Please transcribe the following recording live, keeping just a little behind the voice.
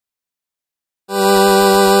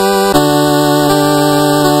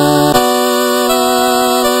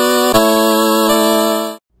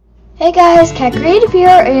Hey guys, Cat Creative here,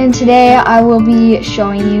 and today I will be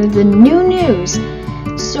showing you the new news.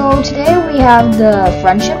 So today we have the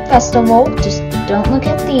Friendship Festival. Just don't look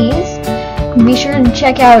at these. Be sure to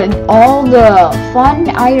check out all the fun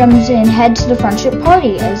items and head to the Friendship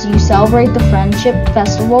Party as you celebrate the Friendship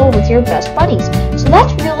Festival with your best buddies. So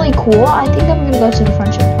that's really cool. I think I'm going to go to the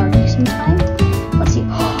Friendship Party sometime. Let's see.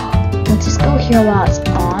 Let's just go here while it's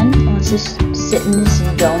on. Let's just sit in this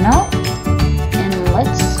donut. And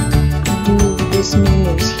let's do this new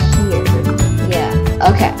news here. Yeah,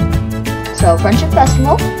 okay. So, Friendship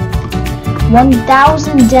Festival.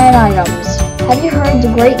 1,000 den items. Have you heard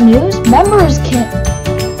the great news? Members?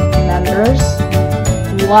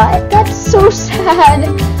 What? That's so sad.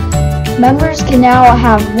 Members can now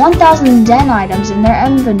have 1,000 den items in their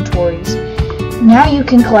inventories. Now you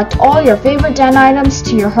can collect all your favorite den items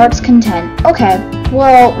to your heart's content. Okay,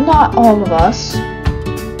 well, not all of us.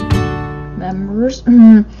 Members?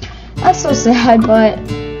 That's so sad, but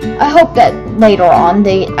I hope that later on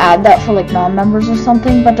they add that for like non-members or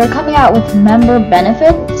something. But they're coming out with member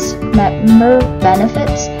benefits so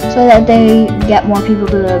that they get more people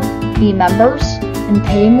to be members and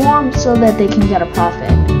pay more so that they can get a profit,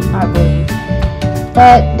 I believe.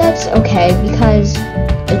 But that's okay because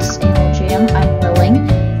it's annual jam. I'm willing.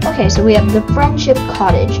 Okay, so we have the Friendship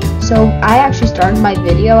Cottage. So I actually started my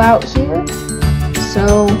video out here.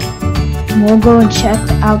 So we'll go and check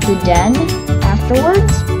out the den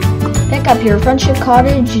afterwards. Pick up your Friendship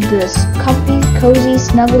Cottage, this comfy, cozy,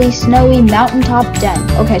 snuggly, snowy mountaintop den.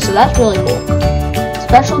 Okay, so that's really cool.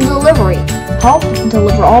 Special delivery. Help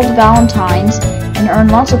deliver all the Valentines and earn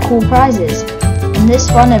lots of cool prizes in this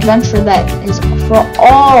fun adventure that is for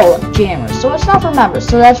all jammers. So it's not for members,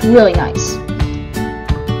 so that's really nice.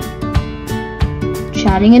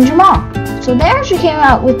 Chatting and Jamal. So they actually came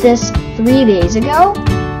out with this 3 days ago.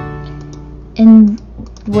 And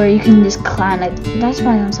where you can just kind of, that's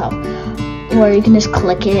my own self, where you can just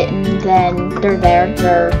click it and then they're there,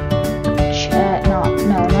 chat, not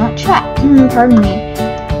chat, pardon me,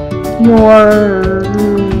 your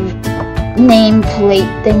nameplate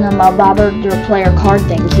thingamabobber, your player card,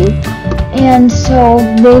 thank you. And so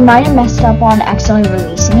they might have messed up on accidentally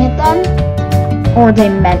releasing it then, or they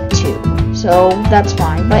meant to. So that's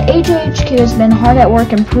fine. But AJHQ has been hard at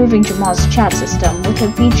work improving Jamal's chat system with a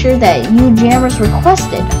feature that you jammers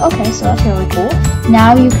requested. Okay, so that's really cool.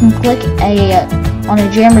 Now you can click on a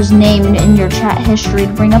jammer's name in your chat history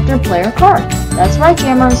to bring up their player card. That's right,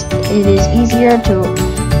 jammers. It is easier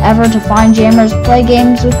ever to find jammers, play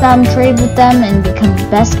games with them, trade with them, and become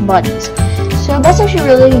best buddies. So that's actually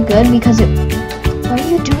really good because what are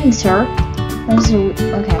you doing, sir?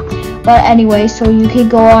 Okay. But anyway, so you could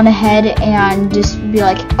go on ahead and just be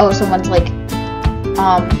like, oh, someone's like,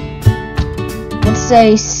 let's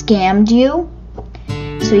say scammed you.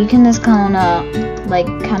 So you can just kind of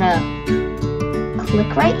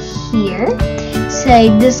click right here, say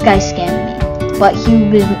this guy scammed me, but he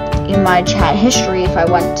was in my chat history if I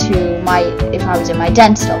was in my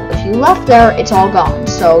den still. If you left there, it's all gone.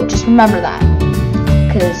 So just remember that,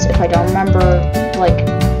 because if I don't remember like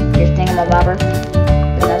your thingamabobber,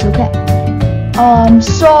 that's okay.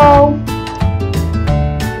 So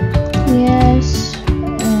yes,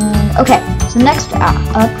 okay, so next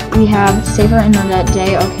up we have Saver Internet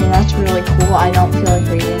Day. Okay, that's really cool. I don't feel like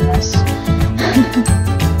reading this.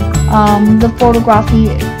 The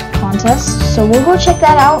photography contest, so we'll go check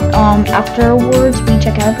that out. Afterwards we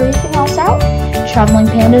check out everything else out. Traveling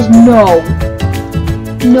pandas,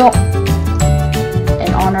 no,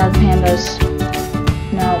 in honor of pandas.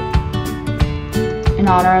 In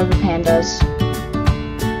honor of the pandas.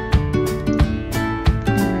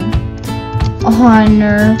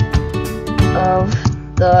 Honor of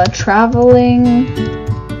the traveling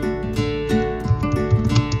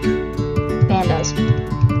pandas.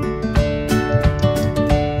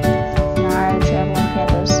 Not traveling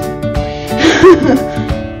pandas.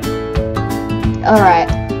 Alright,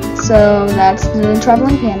 so that's the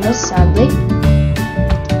traveling pandas, sadly.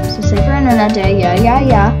 So Safer Internet Day,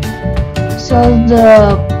 yeah. So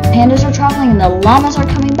the pandas are traveling and the llamas are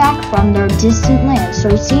coming back from their distant land. So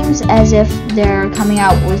it seems as if they're coming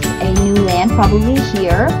out with a new land, probably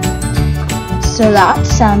here. So that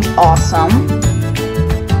sounds awesome.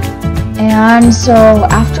 And so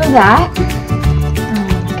after that,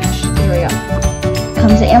 oh my gosh, here we go,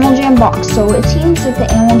 comes the Animal Jam box. So it seems that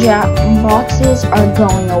the Animal Jam boxes are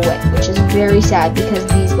going away, which is very sad because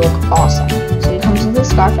these look awesome. So it comes with a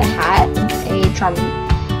scarf, a hat, a charm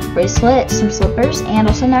bracelet, some slippers, and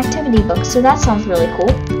also an activity book. So that sounds really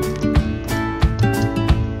cool.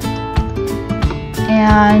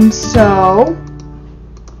 And so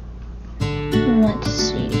let's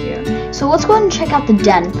see here. So let's go ahead and check out the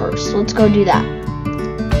den first. So let's go do that.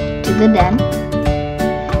 To the den.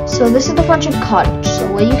 So this is the friendship cottage.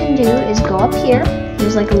 So what you can do is go up here.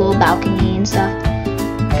 There's like a little balcony and stuff.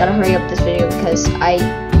 Gotta hurry up this video because I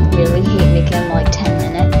really hate making them like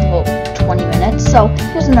 10 minutes, well 20 minutes. So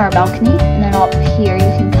here's another balcony, and then up here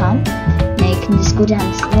you can come. And you can just go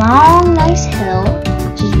down this long, nice hill,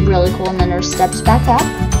 which is really cool. And then there's steps back up.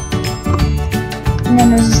 And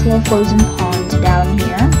then there's this little frozen pond down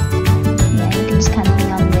here. Yeah, you can just kind of be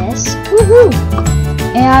on this. Woohoo!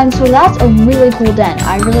 And so that's a really cool den.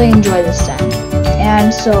 I really enjoy this den.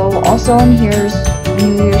 And so also in here's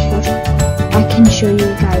New Year's first. I can show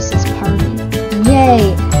you guys this party.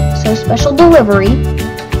 Yay! So special delivery.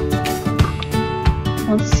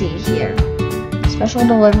 Let's see here. Special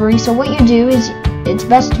delivery. So what you do is, it's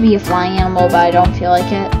best to be a flying animal, but I don't feel like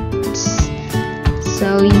it.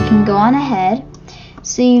 So you can go on ahead.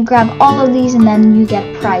 So you grab all of these and then you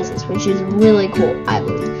get prizes, which is really cool, I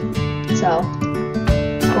believe. So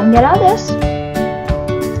let's go and get out of this.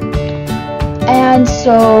 And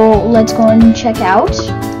so let's go and check out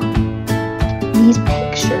these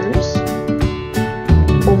pictures.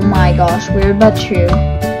 Oh my gosh, weird but true.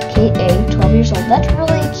 KA, 12 years old. That's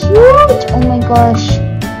really cute. Oh my gosh.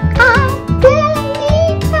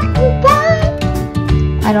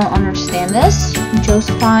 I don't understand this.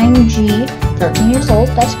 Josephine G, 13 years old.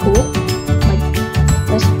 That's cool. Like,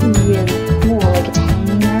 that's really cool. Like, it's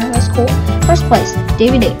hanging there. That's cool. First place,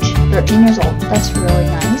 David H, 13 years old. That's really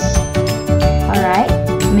nice. Alright.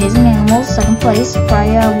 Amazing Animals, second place,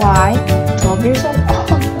 Freya Y, 12 years old. Oh,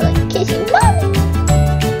 I'm like kissing mommy.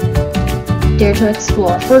 Dare to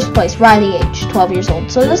Explore, first place, Riley H, 12 years old.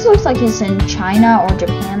 So this looks like it's in China or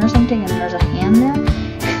Japan or something, and there's a hand there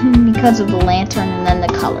because of the lantern and then the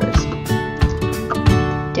colors.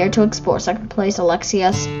 Dare to Explore, second place, Alexia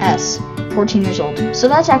S, 14 years old. So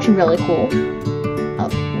that's actually really cool. Oh,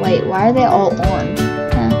 wait, why are they all orange?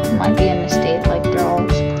 It might be a mistake, like they're all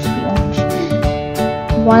supposed to be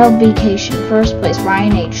orange. Wild Vacation, first place,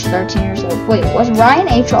 Ryan H, 13 years old. Wait, was Ryan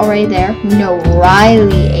H already there? No,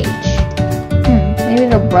 Riley H. Maybe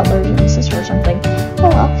they're brothers and sisters or something. Oh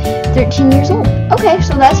well, 13 years old. Okay,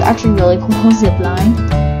 so that's actually really cool. Zip line.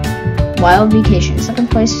 Wild Vacation, second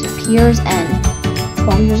place, Piers N,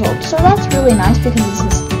 12 years old. So that's really nice because it's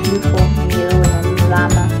this beautiful view, and then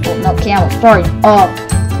llama. Well, no, camel. Sorry.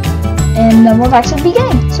 And then we're back to the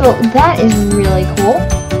beginning. So that is really cool.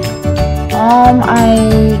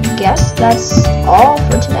 I guess that's all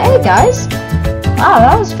for today, guys. Wow,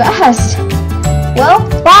 that was fast. Well,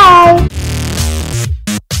 bye!